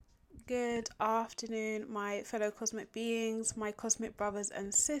good afternoon, my fellow cosmic beings, my cosmic brothers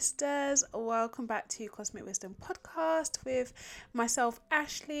and sisters. Welcome back to Cosmic Wisdom Podcast with myself,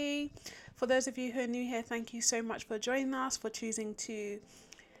 Ashley. For those of you who are new here, thank you so much for joining us, for choosing to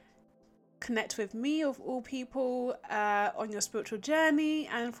connect with me, of all people, on your spiritual journey.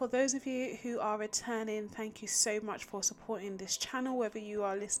 And for those of you who are returning, thank you so much for supporting this channel, whether you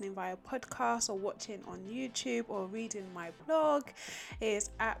are listening via podcast or watching on YouTube or reading my blog. It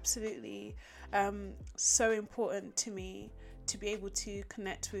is absolutely so important to me to be able to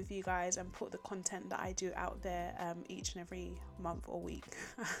connect with you guys and put the content that I do out there each and every month or week.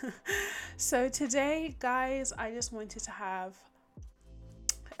 So today, guys, I just wanted to have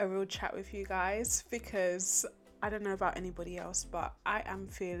a real chat with you guys because I don't know about anybody else, but I am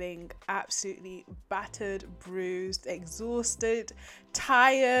feeling absolutely battered, bruised, exhausted,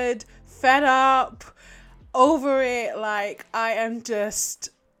 tired, fed up, over it. Like I'm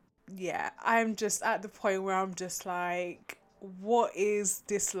just at the point where I'm just like, what is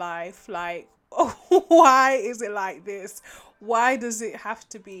this life? Like, why is it like this? Why does it have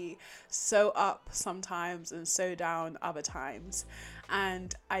to be so up sometimes and so down other times?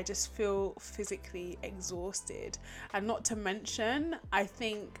 And I just feel physically exhausted. And not to mention, I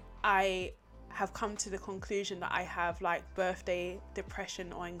think I have come to the conclusion that I have like birthday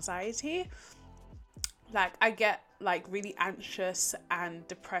depression or anxiety. Like I get like really anxious and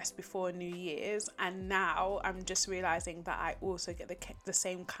depressed before New Year's, and now I'm just realizing that I also get the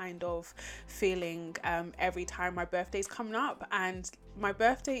same kind of feeling every time my birthday's coming up. And my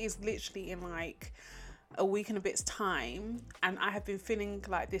birthday is literally in like a week and a bit's time, and I have been feeling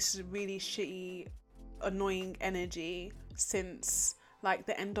like this really shitty, annoying energy since like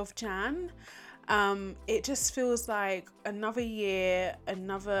the end of Jan. It just feels like another year,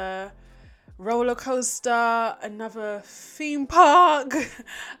 another roller coaster, another theme park,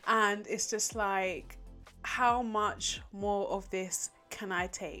 and it's just like, how much more of this can I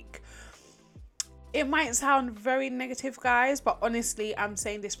take? It might sound very negative, guys, but honestly, I'm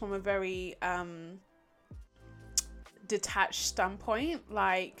saying this from a very detached standpoint.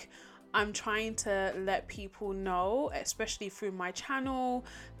 Like, I'm trying to let people know, especially through my channel,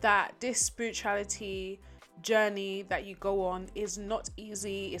 that this spirituality journey that you go on is not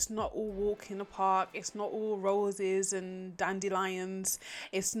easy. It's not all walk in the park. It's not all roses and dandelions.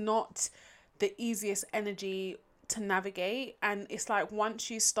 It's not the easiest energy to navigate. And it's like, once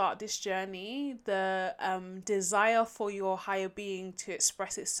you start this journey, the desire for your higher being to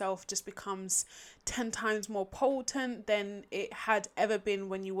express itself just becomes 10 times more potent than it had ever been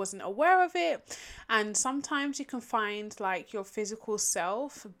when you wasn't aware of it. And sometimes you can find like your physical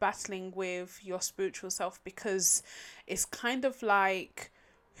self battling with your spiritual self, because it's kind of like,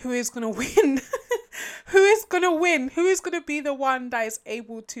 who is going to win? Who is going to win? Who is going to be the one that is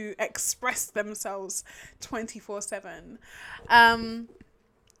able to express themselves 24/7? And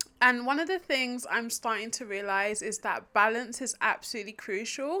one of the things I'm starting to realize is that balance is absolutely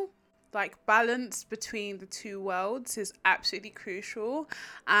crucial. Like, balance between the two worlds is absolutely crucial.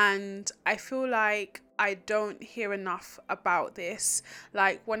 And I feel like I don't hear enough about this.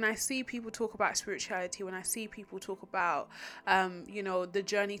 Like, when I see people talk about spirituality, when I see people talk about, the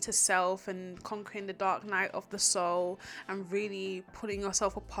journey to self and conquering the dark night of the soul and really pulling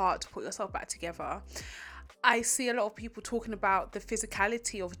yourself apart to put yourself back together, I see a lot of people talking about the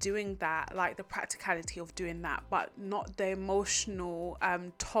physicality of doing that, like the practicality of doing that, but not the emotional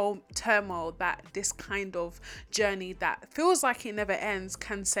turmoil that this kind of journey that feels like it never ends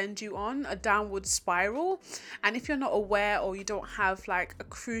can send you on a downward spiral. And if you're not aware, or you don't have like a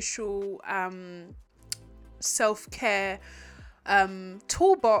crucial self-care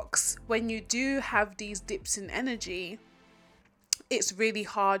toolbox, when you do have these dips in energy, it's really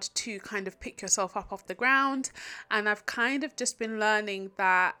hard to kind of pick yourself up off the ground. And I've kind of just been learning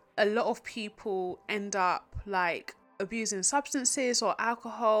that a lot of people end up like abusing substances or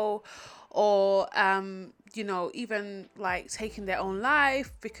alcohol, or even like taking their own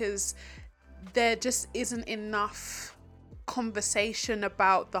life, because there just isn't enough conversation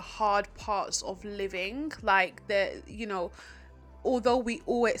about the hard parts of living. Like, although we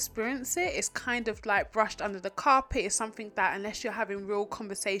all experience it, it's kind of like brushed under the carpet. It's something that, unless you're having real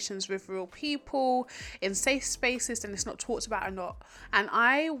conversations with real people in safe spaces, then it's not talked about a lot. And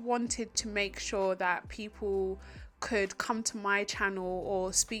I wanted to make sure that people could come to my channel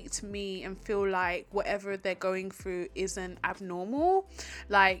or speak to me and feel like whatever they're going through isn't abnormal.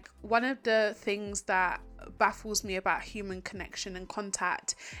 Like, one of the things that baffles me about human connection and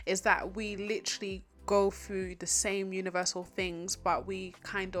contact is that we literally go through the same universal things, but we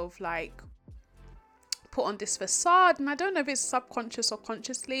kind of like put on this facade, and I don't know if it's subconscious or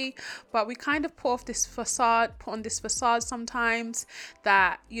consciously, but we kind of put on this facade sometimes,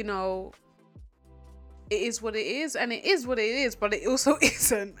 that, you know, it is what it is, and it is what it is, but it also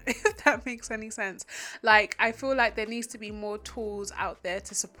isn't, if that makes any sense. Like, I feel like there needs to be more tools out there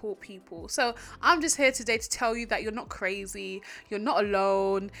to support people. So I'm just here today to tell you that you're not crazy, you're not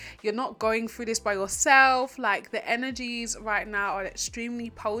alone, you're not going through this by yourself. Like, the energies right now are extremely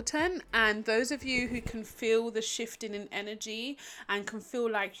potent, and those of you who can feel the shifting in energy and can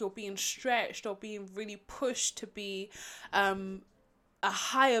feel like you're being stretched or being really pushed to be a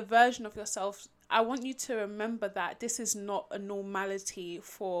higher version of yourself, I want you to remember that this is not a normality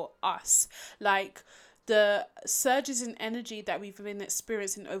for us. Like, the surges in energy that we've been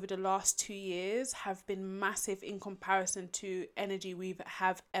experiencing over the last 2 years have been massive in comparison to energy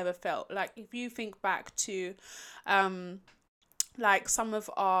have ever felt. Like, if you think back to like some of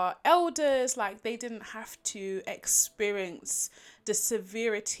our elders, like, they didn't have to experience the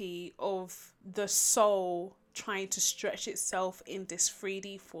severity of the soul trying to stretch itself in this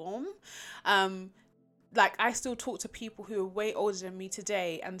 3D form. Like, I still talk to people who are way older than me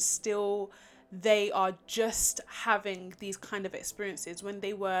today, and still they are just having these kind of experiences. When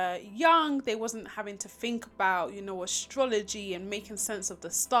they were young, they wasn't having to think about, you know, astrology and making sense of the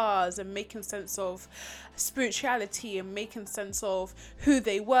stars and making sense of spirituality and making sense of who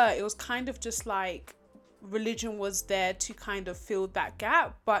they were. It was kind of just like religion was there to kind of fill that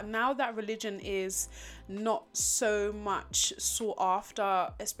gap. But now that religion is not so much sought after,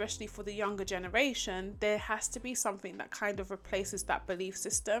 especially for the younger generation, there has to be something that kind of replaces that belief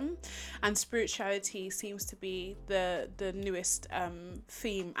system, and spirituality seems to be the newest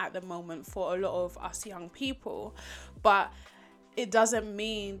theme at the moment for a lot of us young people. But it doesn't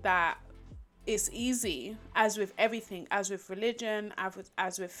mean that it's easy, as with everything, as with religion,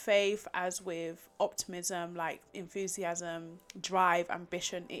 as with faith, as with optimism, like enthusiasm, drive,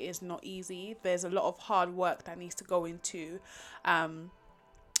 ambition. It is not easy. There's a lot of hard work that needs to go into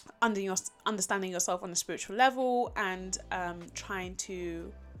understanding yourself on a spiritual level, and trying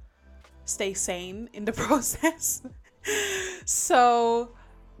to stay sane in the process. So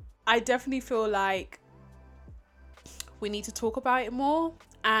I definitely feel like we need to talk about it more.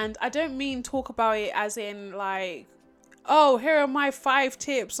 And I don't mean talk about it as in like, oh, here are my 5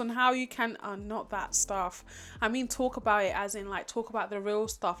 tips on how you can, not that stuff. I mean, talk about it as in like, talk about the real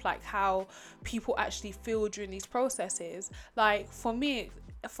stuff, like how people actually feel during these processes. Like, for me,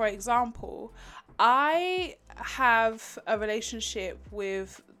 for example, I have a relationship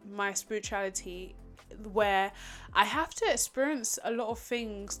with my spirituality where I have to experience a lot of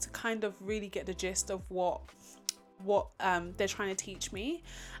things to kind of really get the gist of what they're trying to teach me.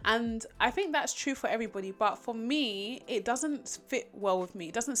 And I think that's true for everybody, but for me, it doesn't fit well with me.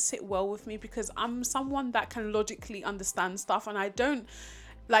 It doesn't sit well with me, because I'm someone that can logically understand stuff, and I don't,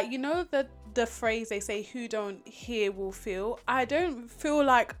 like, you know, the phrase they say, who don't hear will feel. I don't feel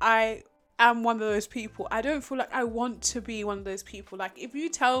like I am one of those people. I don't feel like I want to be one of those people. Like, if you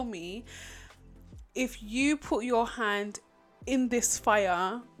tell me, if you put your hand in this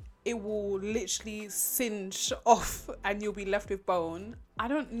fire, it will literally singe off and you'll be left with bone, I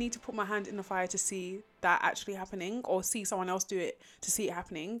don't need to put my hand in the fire to see that actually happening, or see someone else do it to see it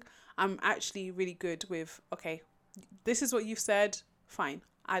happening. I'm actually really good with, okay, this is what you've said, fine.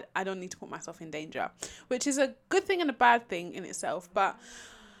 I don't need to put myself in danger, which is a good thing and a bad thing in itself. But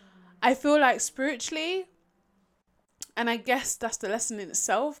I feel like spiritually, and I guess that's the lesson in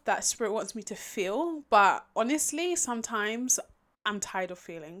itself, that spirit wants me to feel. But honestly, sometimes I'm tired of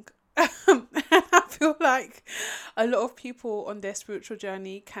feeling. And I feel like a lot of people on their spiritual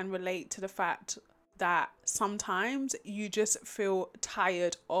journey can relate to the fact that sometimes you just feel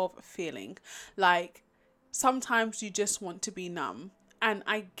tired of feeling. Like, sometimes you just want to be numb. And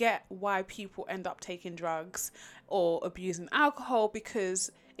I get why people end up taking drugs or abusing alcohol,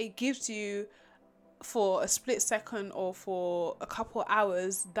 because it gives you, for a split second or for a couple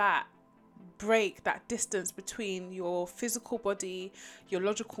hours, that break, that distance between your physical body, your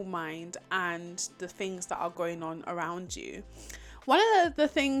logical mind, and the things that are going on around you. One of the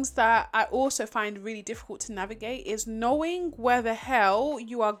things that I also find really difficult to navigate is knowing where the hell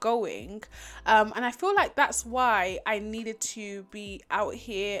you are going. And I feel like that's why I needed to be out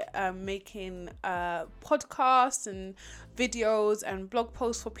here making podcasts and videos and blog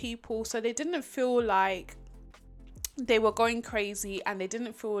posts for people, so they didn't feel like they were going crazy, and they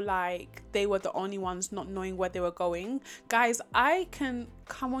didn't feel like they were the only ones not knowing where they were going. Guys, I can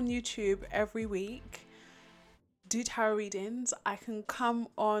come on YouTube every week, do tarot readings. I can come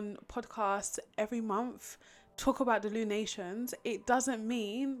on podcasts every month, talk about the Lunations, it doesn't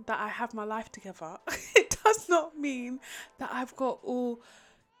mean that I have my life together. It does not mean that I've got all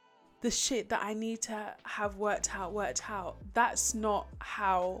the shit that I need to have worked out. That's not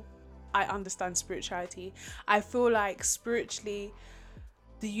how I understand spirituality. I feel like spiritually,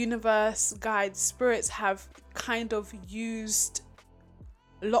 the universe, guides, spirits have kind of used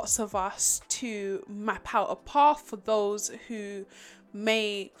lots of us to map out a path for those who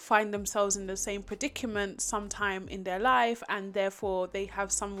may find themselves in the same predicament sometime in their life, and therefore they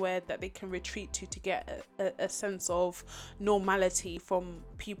have somewhere that they can retreat to get a sense of normality from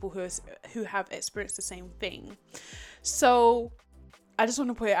people who have experienced the same thing. So I just want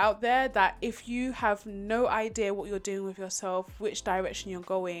to put it out there that if you have no idea what you're doing with yourself, which direction you're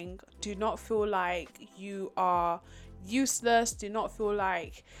going, do not feel like you are useless. Do not feel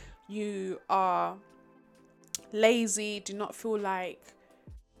like you are lazy. Do not feel like,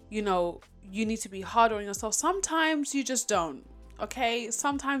 you need to be hard on yourself. Sometimes you just don't. Okay,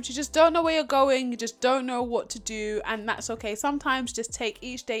 sometimes you just don't know where you're going, you just don't know what to do, and that's okay. Sometimes just take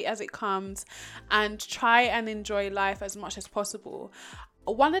each day as it comes and try and enjoy life as much as possible.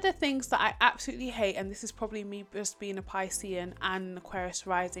 One of the things that I absolutely hate, and this is probably me just being a Piscean and Aquarius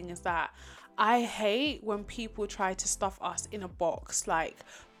rising, is that I hate when people try to stuff us in a box, like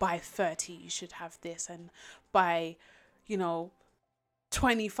by 30 you should have this, and by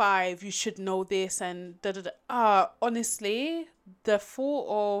 25 you should know this, and honestly, the thought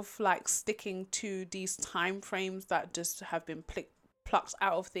of like sticking to these time frames that just have been plucked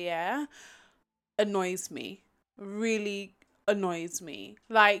out of the air annoys me, really annoys me.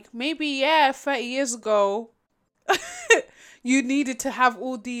 Like, maybe 30 years ago you needed to have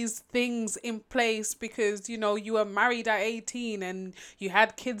all these things in place because you were married at 18 and you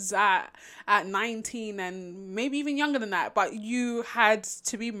had kids at 19 and maybe even younger than that, but you had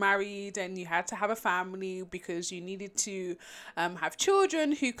to be married and you had to have a family because you needed to have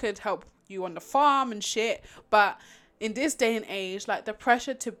children who could help you on the farm and shit. But in this day and age, like, the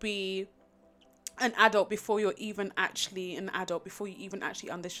pressure to be an adult before you're even actually an adult, before you even actually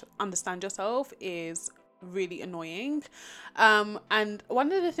understand yourself, is really annoying. And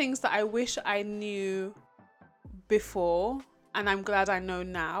one of the things that I wish I knew before, and I'm glad I know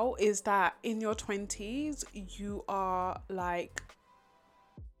now, is that in your 20s you are like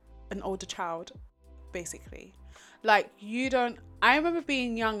an older child, basically. Like, I remember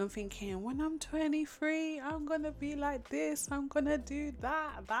being young and thinking, when I'm 23 I'm gonna be like this, I'm gonna do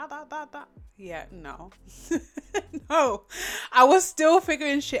that. Yeah, no. No, I was still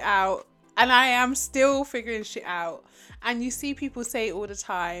figuring shit out, and I am still figuring shit out. And you see people say it all the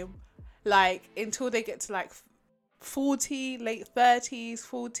time, like, until they get to like 40, late 30s,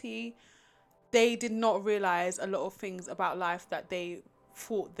 40, they did not realize a lot of things about life that they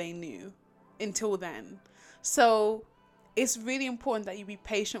thought they knew until then. So it's really important that you be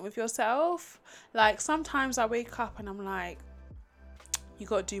patient with yourself. Like, sometimes I wake up and I'm like, you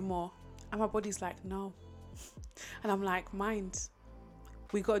gotta do more, and my body's like, no. And I'm like, mind,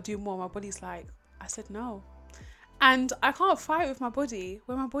 we gotta do more. My body's like, I said no. And I can't fight with my body.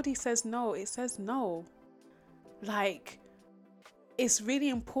 When my body says no, it says no. Like, it's really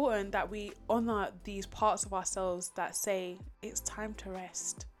important that we honor these parts of ourselves that say it's time to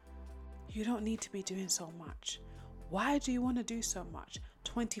rest. You don't need to be doing so much. Why do you want to do so much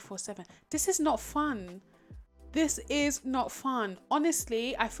 24/7? This is not fun. This is not fun.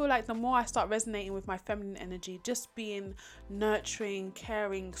 Honestly, I feel like the more I start resonating with my feminine energy, just being nurturing,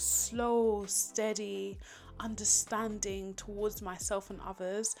 caring, slow, steady, understanding towards myself and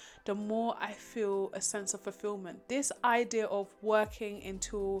others, the more I feel a sense of fulfillment. This idea of working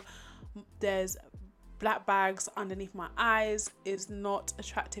until there's black bags underneath my eyes is not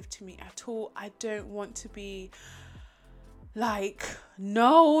attractive to me at all. I don't want to be like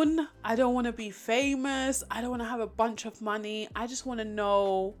known. I don't want to be famous. I don't want to have a bunch of money. I just want to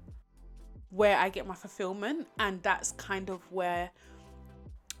know where I get my fulfillment, and that's kind of where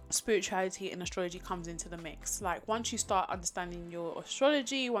spirituality and astrology comes into the mix. Like, once you start understanding your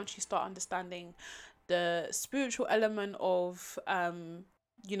astrology, once you start understanding the spiritual element of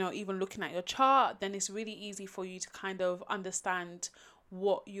even looking at your chart, then it's really easy for you to kind of understand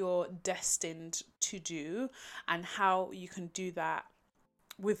what you're destined to do and how you can do that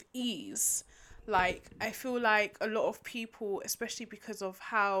with ease. Like, I feel like a lot of people, especially because of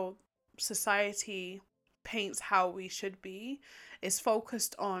how society paints how we should be, is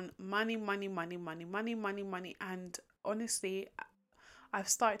focused on money, and honestly, I've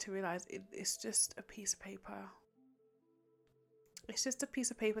started to realize it's just a piece of paper. It's just a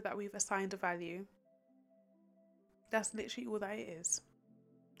piece of paper that we've assigned a value. That's literally all that it is.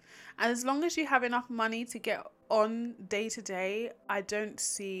 And as long as you have enough money to get on day to day, I don't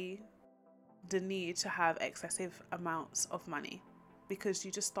see the need to have excessive amounts of money, because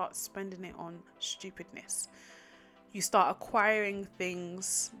you just start spending it on stupidness. You start acquiring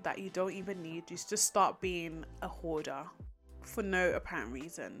things that you don't even need. You just start being a hoarder for no apparent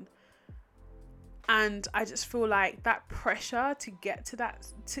reason. And I just feel like that pressure to get to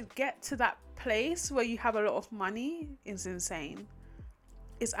that place where you have a lot of money is insane.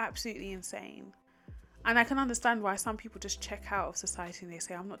 It's absolutely insane. And I can understand why some people just check out of society and they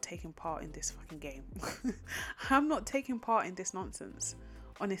say, I'm not taking part in this fucking game. I'm not taking part in this nonsense.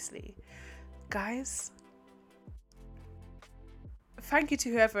 Honestly. Guys, thank you to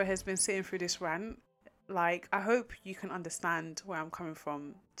whoever has been sitting through this rant. Like, I hope you can understand where I'm coming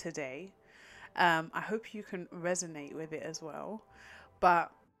from today. I hope you can resonate with it as well.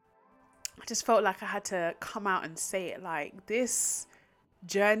 But I just felt like I had to come out and say it. Like, this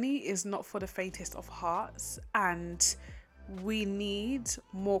journey is not for the faintest of hearts, and we need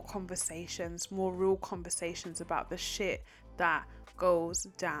more conversations, more real conversations about the shit that goes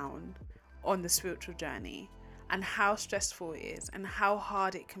down on the spiritual journey, and how stressful it is and how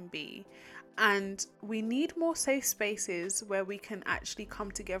hard it can be. And we need more safe spaces where we can actually come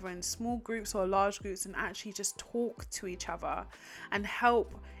together in small groups or large groups and actually just talk to each other and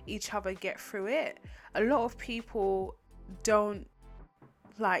help each other get through it. A lot of people don't,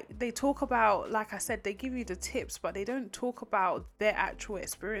 like, they talk about, like I said, they give you the tips, but they don't talk about their actual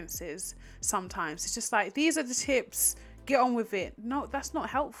experiences. Sometimes it's just like, these are the tips, get on with it. No, that's not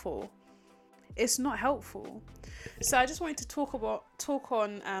helpful. It's not helpful. So I just wanted to talk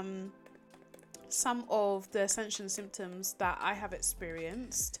on some of the ascension symptoms that I have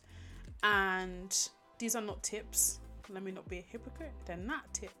experienced. And these are not tips. Let me not be a hypocrite. They're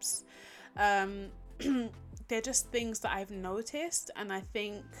not tips. They're just things that I've noticed, and I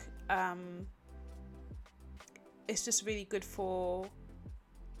think it's just really good for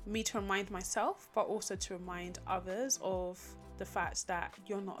me to remind myself, but also to remind others of the fact that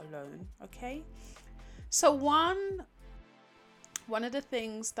you're not alone. Okay, so one of the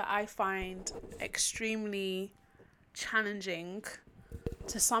things that I find extremely challenging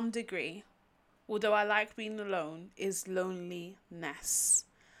to some degree, although I like being alone, is loneliness.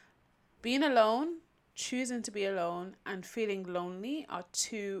 Being alone, choosing to be alone, and feeling lonely are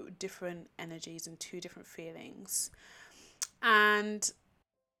two different energies and two different feelings. And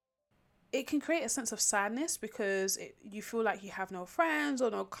it can create a sense of sadness because you feel like you have no friends or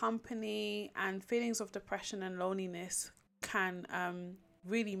no company, and feelings of depression and loneliness can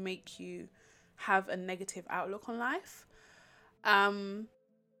really make you have a negative outlook on life.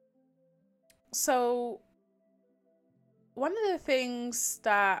 So one of the things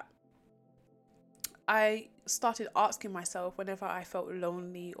that I started asking myself whenever I felt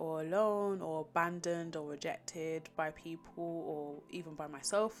lonely or alone or abandoned or rejected by people or even by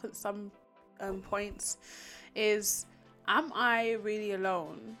myself at some points is, am I really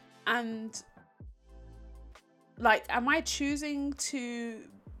alone? And like, am I choosing to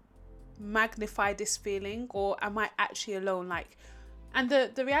magnify this feeling, or am I actually alone? Like, and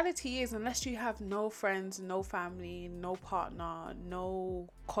the reality is, unless you have no friends, no family, no partner, no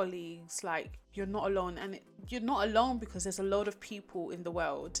colleagues, like, you're not alone. And you're not alone because there's a lot of people in the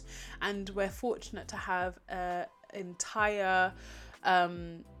world, and we're fortunate to have an entire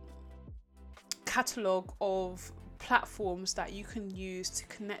catalogue of platforms that you can use to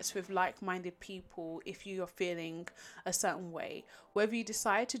connect with like-minded people if you are feeling a certain way. Whether you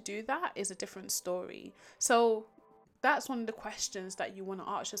decide to do that is a different story. So that's one of the questions that you want to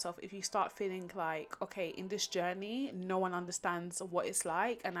ask yourself if you start feeling like, okay, in this journey, no one understands what it's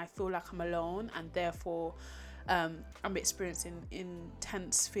like, and I feel like I'm alone, and therefore I'm experiencing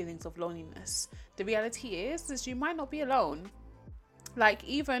intense feelings of loneliness. The reality is you might not be alone. Like,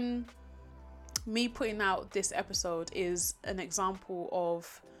 even me putting out this episode is an example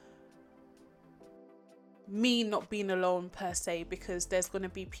of me not being alone per se, because there's going to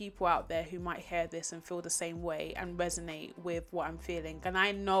be people out there who might hear this and feel the same way and resonate with what I'm feeling. And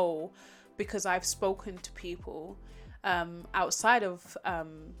I know, because I've spoken to people outside of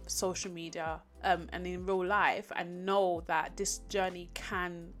social media and in real life, and know that this journey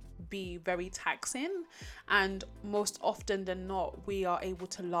can be very taxing, and most often than not we are able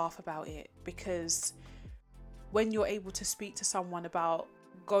to laugh about it, because when you're able to speak to someone about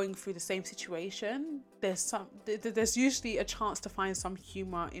going through the same situation, there's usually a chance to find some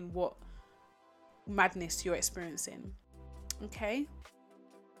humor in what madness you're experiencing. Okay,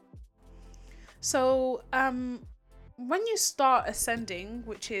 so when you start ascending,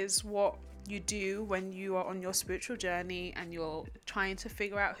 which is what you do when you are on your spiritual journey and you're trying to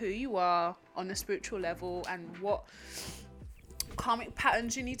figure out who you are on a spiritual level and what karmic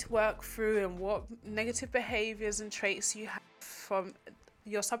patterns you need to work through and what negative behaviors and traits you have from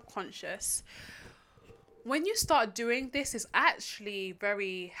your subconscious. When you start doing this, it's actually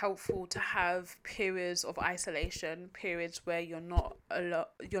very helpful to have periods of isolation, periods where you're not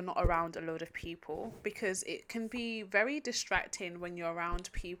around a load of people, because it can be very distracting when you're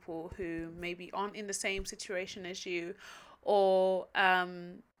around people who maybe aren't in the same situation as you, or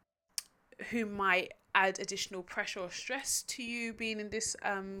who might add additional pressure or stress to you being in this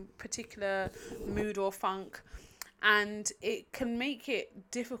particular mood or funk. And it can make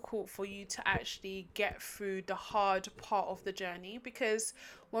it difficult for you to actually get through the hard part of the journey, because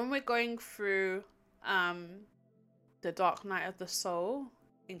when we're going through the dark night of the soul,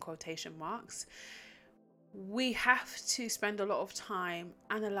 in quotation marks, we have to spend a lot of time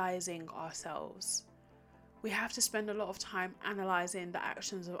analyzing ourselves. We have to spend a lot of time analyzing the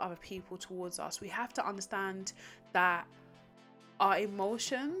actions of other people towards us. We have to understand that our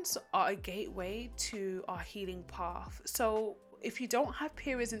emotions are a gateway to our healing path. So if you don't have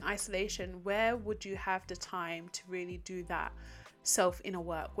periods in isolation, where would you have the time to really do that self inner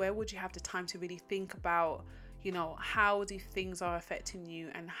work? Where would you have the time to really think about, how these things are affecting you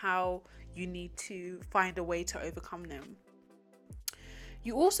and how you need to find a way to overcome them?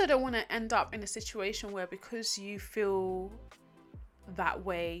 You also don't want to end up in a situation where, because you feel that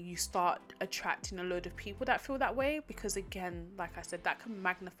way, you start attracting a load of people that feel that way, because again, like I said, that can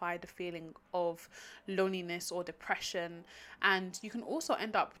magnify the feeling of loneliness or depression. And you can also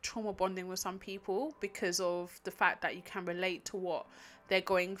end up trauma bonding with some people because of the fact that you can relate to what they're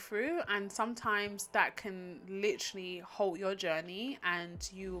going through, and sometimes that can literally halt your journey, and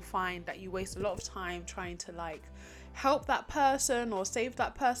you find that you waste a lot of time trying to help that person or save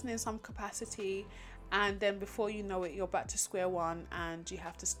that person in some capacity. And then before you know it, you're back to square one and you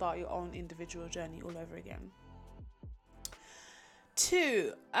have to start your own individual journey all over again.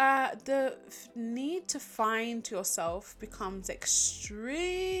 2, the need to find yourself becomes extremely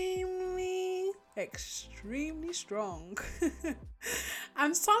strong.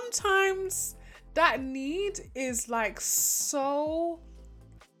 And sometimes that need is so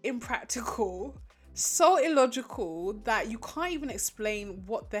impractical, so illogical, that you can't even explain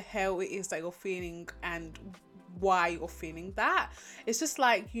what the hell it is that you're feeling and why you're feeling that. It's just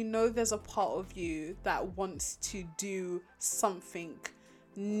there's a part of you that wants to do something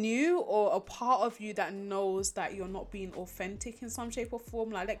new, or a part of you that knows that you're not being authentic in some shape or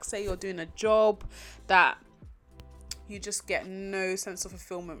form. Let's say you're doing a job that you just get no sense of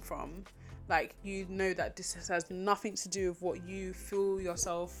fulfillment from. That this has nothing to do with what you feel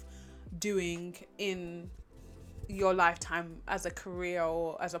yourself doing in your lifetime as a career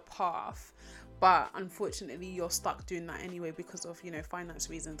or as a path, but unfortunately you're stuck doing that anyway because of finance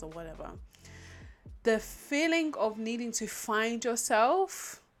reasons or whatever. The feeling of needing to find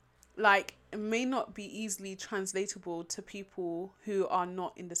yourself, it may not be easily translatable to people who are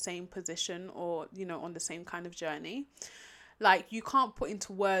not in the same position or on the same kind of journey. You can't put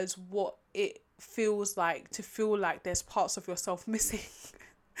into words what it feels like to feel like there's parts of yourself missing.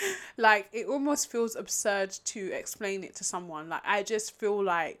 It almost feels absurd to explain it to someone. I just feel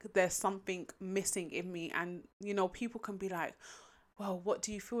like there's something missing in me, and people can be like, well, what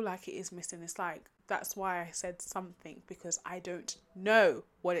do you feel like it is missing? It's that's why I said something, because I don't know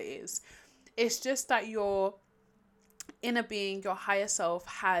what it is. It's just that your inner being, your higher self,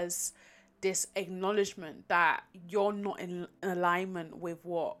 has this acknowledgement that you're not in alignment with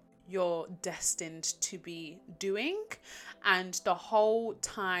what you're destined to be doing. And the whole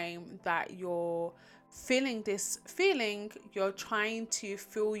time that you're feeling this feeling, you're trying to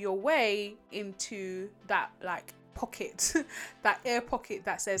feel your way into that pocket, that air pocket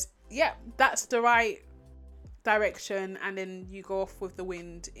that says, yeah, that's the right direction. And then you go off with the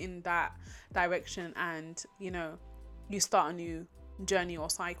wind in that direction, and you start a new journey or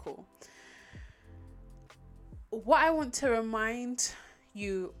cycle. What I want to remind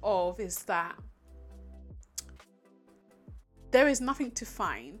you of is that there is nothing to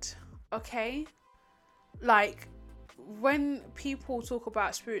find, okay? When people talk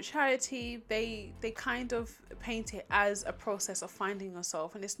about spirituality, they kind of paint it as a process of finding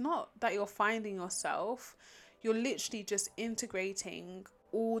yourself, and it's not that you're finding yourself. You're literally just integrating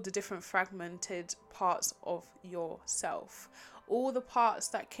all the different fragmented parts of yourself, all the parts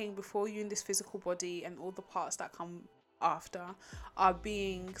that came before you in this physical body and all the parts that come after are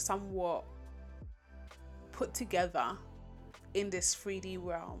being somewhat put together in this 3D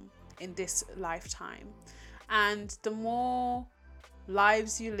realm, in this lifetime. And the more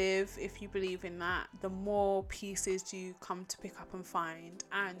lives you live, if you believe in that, the more pieces you come to pick up and find,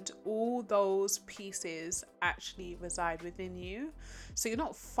 and all those pieces actually reside within you. So you're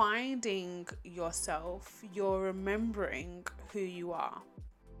not finding yourself, you're remembering who you are.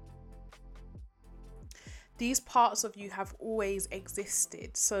 These parts of you have always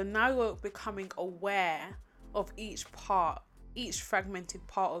existed, so now you're becoming aware of each part, each fragmented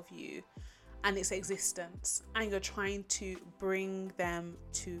part of you and its existence, and you're trying to bring them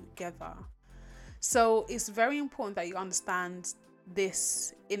together. So it's very important that you understand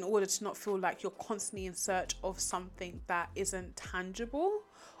this in order to not feel like you're constantly in search of something that isn't tangible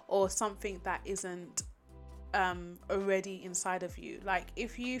or something that isn't already inside of you. Like,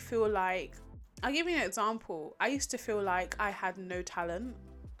 if you feel like, I'll give you an example. I used to feel like I had no talent.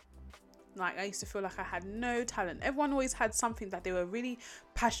 Everyone always had something that they were really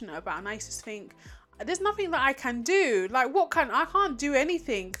passionate about, and I used to think, there's nothing that I can do. Like, I can't do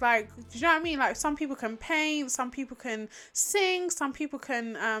anything. Like, do you know what I mean? Like, some people can paint, some people can sing, some people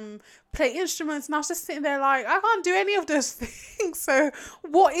can play instruments, and I was just sitting there like, I can't do any of those things. So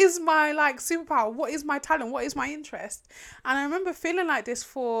what is my superpower? What is my talent? What is my interest? And I remember feeling like this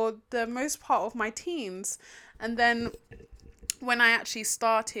for the most part of my teens. And then when I actually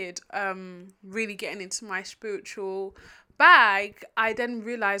started really getting into my spiritual bag, I then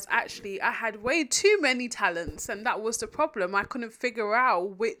realized actually I had way too many talents, and that was the problem. I couldn't figure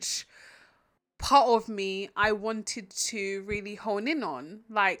out which part of me I wanted to really hone in on.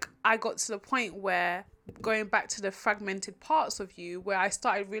 Like, I got to the point where, going back to the fragmented parts of you, where I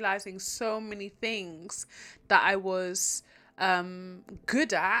started realizing so many things that I was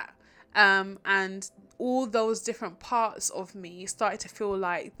good at, and all those different parts of me started to feel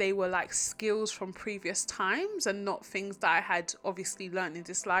like they were like skills from previous times and not things that I had obviously learned in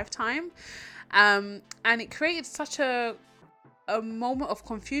this lifetime. And it created such a moment of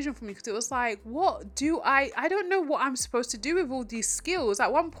confusion for me, because it was like, what do I don't know what I'm supposed to do with all these skills.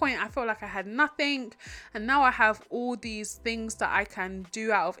 At one point I felt like I had nothing, and now I have all these things that I can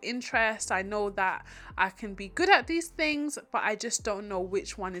do out of interest. I know that I can be good at these things, but I just don't know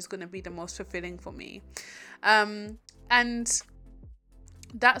which one is going to be the most fulfilling for me. And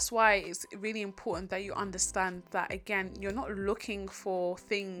that's why it's really important that you understand that, again, you're not looking for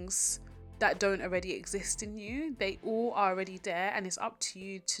things that don't already exist in you. They all are already there, and it's up to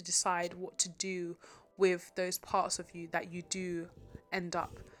you to decide what to do with those parts of you that you do end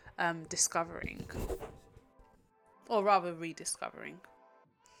up discovering, or rather rediscovering.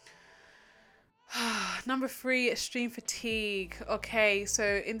 Number 3, extreme fatigue. Okay,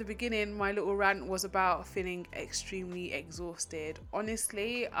 so in the beginning, my little rant was about feeling extremely exhausted.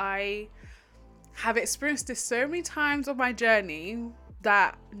 Honestly, I have experienced this so many times on my journey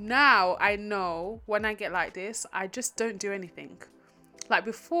that now I know when I get like this, I just don't do anything. Like,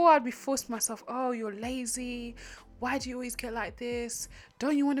 before, I'd be forcing myself, oh, you're lazy. Why do you always get like this?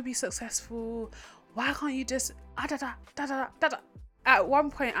 Don't you want to be successful? Why can't you just At one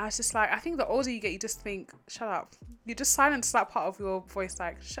point, I was just like, I think the older you get, you just think, shut up. You just silence that part of your voice,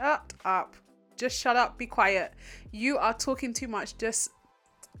 like, shut up. Just shut up, be quiet. You are talking too much, just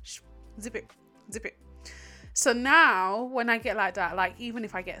zip it. So now when I get like that, like, even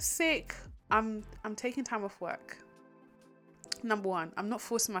if I get sick, I'm taking time off work. Number 1, I'm not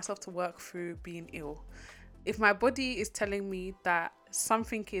forcing myself to work through being ill. If my body is telling me that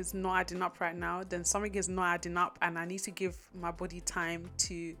something is not adding up right now, then something is not adding up, and I need to give my body time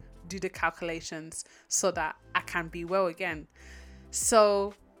to do the calculations so that I can be well again.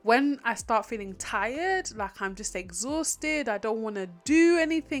 So when I start feeling tired, like I'm just exhausted, I don't want to do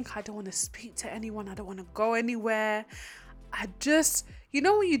anything, I don't want to speak to anyone, I don't want to go anywhere. I just, when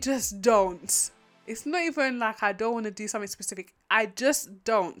you just don't. It's not even like I don't want to do something specific. I just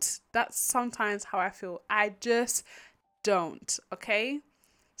don't. That's sometimes how I feel. I just don't. Okay?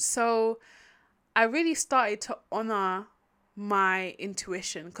 So I really started to honor my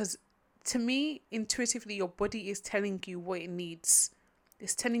intuition, because to me, intuitively, your body is telling you what it needs.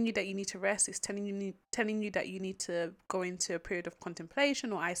 It's telling you that you need to rest. It's telling you that you need to go into a period of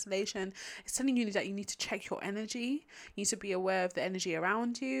contemplation or isolation. It's telling you that you need to check your energy. You need to be aware of the energy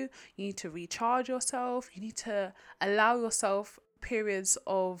around you. You need to recharge yourself. You need to allow yourself periods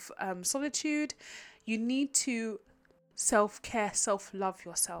of solitude. You need to self-care, self-love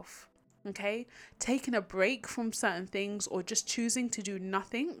yourself. Okay? Taking a break from certain things, or just choosing to do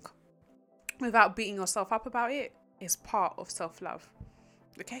nothing without beating yourself up about it, is part of self-love.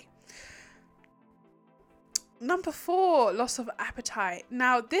 Okay. Number 4, loss of appetite.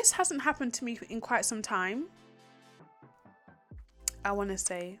 Now, this hasn't happened to me in quite some time, I want to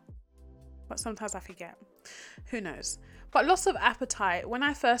say, but sometimes I forget. Who knows? But loss of appetite. When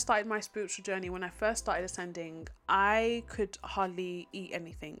I first started my spiritual journey, when I first started ascending, I could hardly eat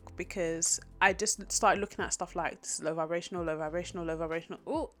anything because I just started looking at stuff like this is low vibrational, low vibrational, low vibrational,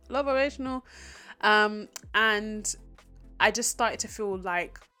 oh, low vibrational. And I just started to feel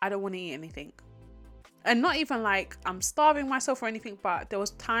like I don't want to eat anything. And not even like I'm starving myself or anything, but there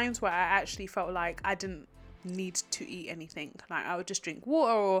was times where I actually felt like I didn't need to eat anything. Like I would just drink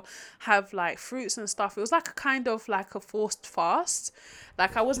water or have like fruits and stuff. It was like a kind of like a forced fast.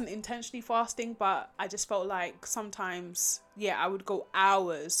 Like I wasn't intentionally fasting, but I just felt like sometimes, yeah, I would go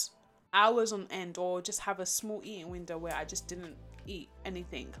hours on end, or just have a small eating window where I just didn't eat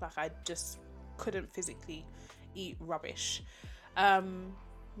anything. Like I just couldn't physically eat rubbish.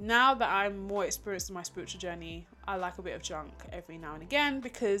 Now that I'm more experienced in my spiritual journey, I like a bit of junk every now and again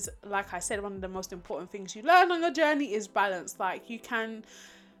because, like I said, one of the most important things you learn on your journey is balance. Like you can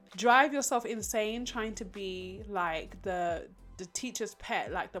drive yourself insane trying to be like the teacher's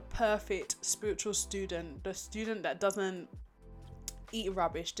pet, like the perfect spiritual student, the student that doesn't eat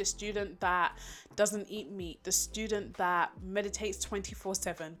rubbish, the student that doesn't eat meat, the student that meditates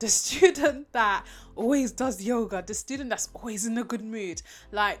 24/7, the student that always does yoga, the student that's always in a good mood.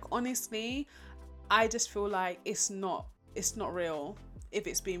 Like honestly, I just feel like it's not real. If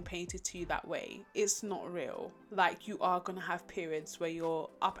it's being painted to you that way, it's not real. Like you are gonna have periods where you're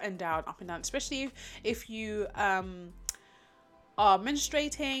up and down, especially if you are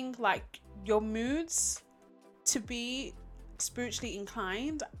menstruating. Like your moods to be spiritually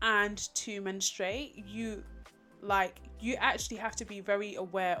inclined and to menstruate, you actually have to be very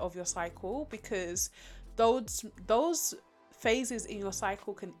aware of your cycle, because those phases in your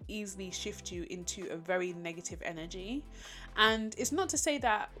cycle can easily shift you into a very negative energy. And it's not to say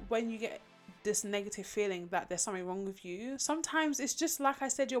that when you get this negative feeling that there's something wrong with you. Sometimes it's just, like I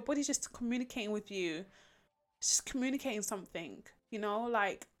said, your body's just communicating with you. It's just communicating something,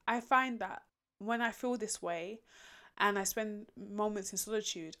 like I find that when I feel this way and I spend moments in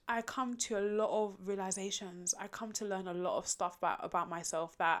solitude, I come to a lot of realizations. I come to learn a lot of stuff about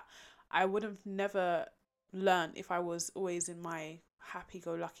myself that I would have never learned if I was always in my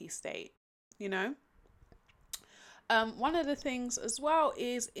happy-go-lucky state, you know? One of the things as well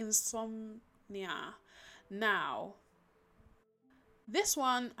is insomnia. Now, this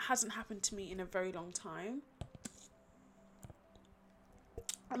one hasn't happened to me in a very long time.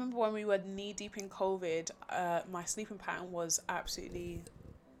 I remember when we were knee deep in COVID, my sleeping pattern was absolutely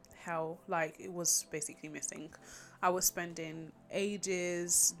hell. Like it was basically missing. I was spending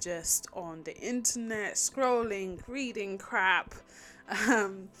ages just on the internet, scrolling, reading crap,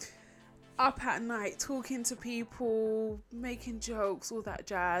 up at night, talking to people, making jokes, all that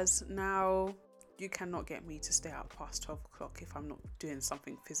jazz. Now you cannot get me to stay up past 12 o'clock if I'm not doing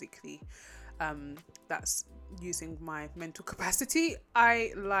something physically that's using my mental capacity.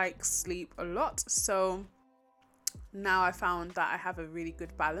 I like sleep a lot, so now I found that I have a really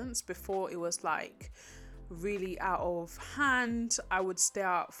good balance. Before it was like really out of hand. I would stay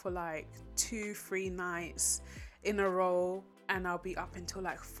out for like 2-3 nights in a row, and I'll be up until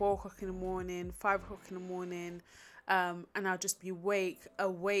like 4 o'clock in the morning, 5 o'clock in the morning, and I'll just be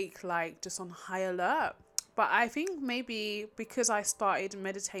awake, like just on high alert. But I think maybe because I started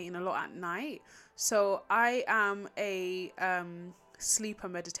meditating a lot at night, so I am a sleeper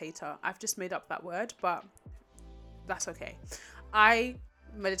meditator. I've just made up that word, but that's okay. I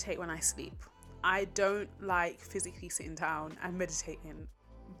meditate when I sleep. I don't like physically sitting down and meditating.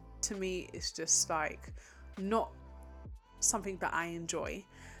 To me, it's just like not something that I enjoy.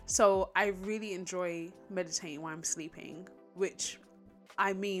 So I really enjoy meditating while I'm sleeping, which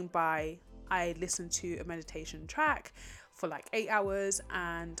I mean by I listen to a meditation track for like 8 hours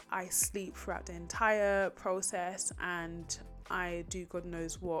and I sleep throughout the entire process, and I do God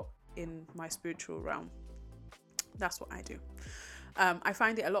knows what in my spiritual realm. That's what I do. I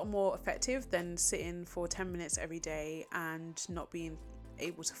find it a lot more effective than sitting for 10 minutes every day and not being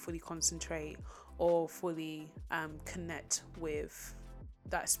able to fully concentrate or fully connect with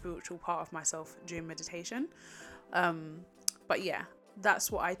that spiritual part of myself during meditation. But yeah,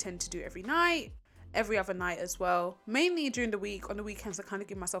 that's what I tend to do every night, every other night as well, mainly during the week. On the weekends I kind of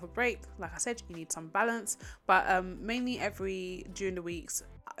give myself a break. Like I said, you need some balance, but mainly during the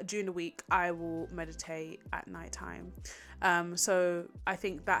week I will meditate at night time. So I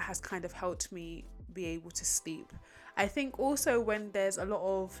think that has kind of helped me be able to sleep. I think also when there's a lot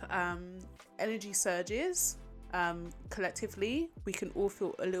of energy surges, collectively, we can all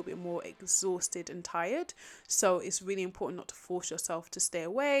feel a little bit more exhausted and tired. So it's really important not to force yourself to stay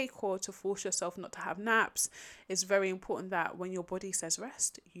awake or to force yourself not to have naps. It's very important that when your body says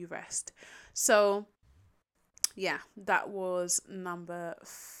rest, you rest. So yeah, that was number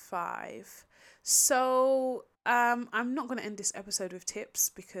 5. So I'm not going to end this episode with tips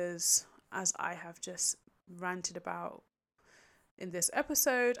because, as I have just ranted about in this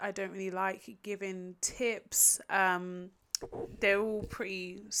episode, I don't really like giving tips. They're all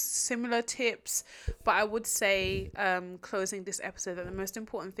pretty similar tips, but I would say, closing this episode, that the most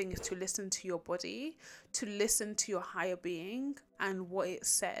important thing is to listen to your body, to listen to your higher being and what it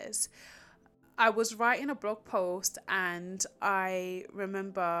says. I was writing a blog post and I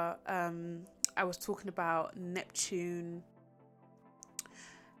remember I was talking about Neptune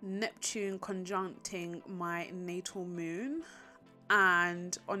conjuncting my natal moon.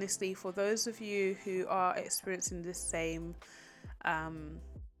 And honestly, for those of you who are experiencing this same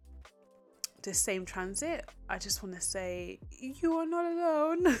transit, I just want to say you are not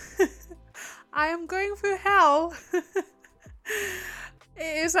alone. I am going through hell.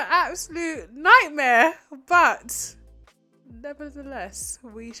 It is an absolute nightmare, but nevertheless,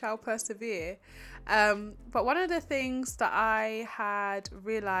 we shall persevere. But one of the things that I had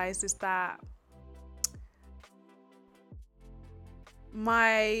realized is that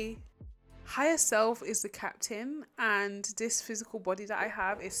my higher self is the captain, and this physical body that I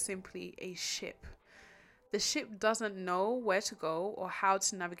have is simply a ship. The ship doesn't know where to go or how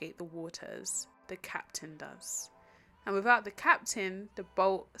to navigate the waters. The captain does. And without the captain, the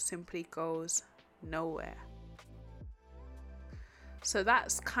boat simply goes nowhere. So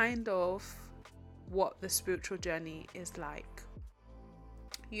that's kind of what the spiritual journey is like.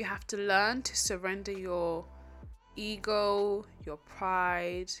 You have to learn to surrender your ego, your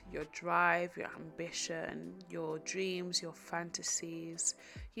pride, your drive, your ambition, your dreams, your fantasies.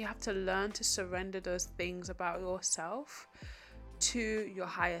 You have to learn to surrender those things about yourself to your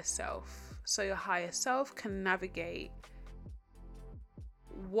higher self, so your higher self can navigate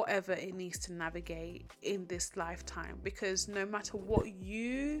whatever it needs to navigate in this lifetime. Because no matter what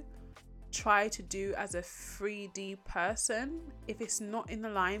you try to do as a 3D person, if it's not in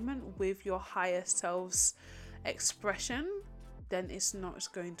alignment with your higher self's expression, then it's not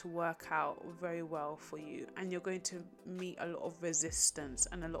going to work out very well for you, and you're going to meet a lot of resistance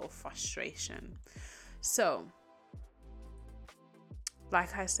and a lot of frustration. So,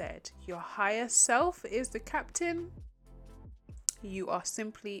 like I said, your higher self is the captain. You are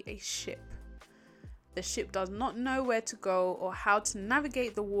simply a ship. The ship does not know where to go or how to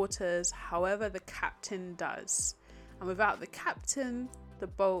navigate the waters, however, the captain does. And without the captain, the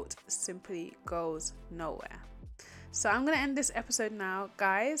boat simply goes nowhere. So I'm going to end this episode now,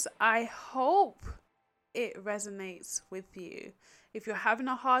 guys. I hope it resonates with you. If you're having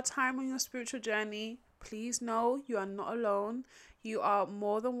a hard time on your spiritual journey, please know you are not alone. You are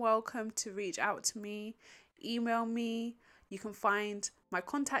more than welcome to reach out to me, email me. You can find my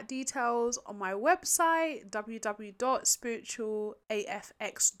contact details on my website,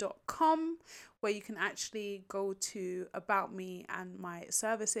 www.spiritualafx.com, where you can actually go to About Me and my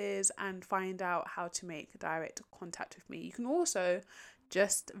services and find out how to make direct contact with me. You can also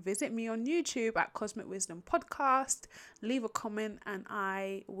just visit me on YouTube at Cosmic Wisdom Podcast, leave a comment, and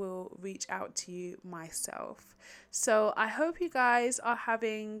I will reach out to you myself. So I hope you guys are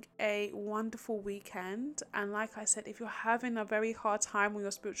having a wonderful weekend. And like I said, if you're having a very hard time on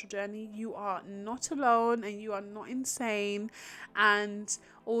your spiritual journey, you are not alone and you are not insane. And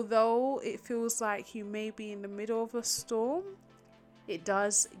although it feels like you may be in the middle of a storm, it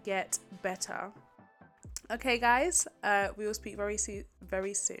does get better. Okay, guys, we will speak very soon.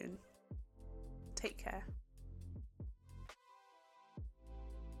 Take care.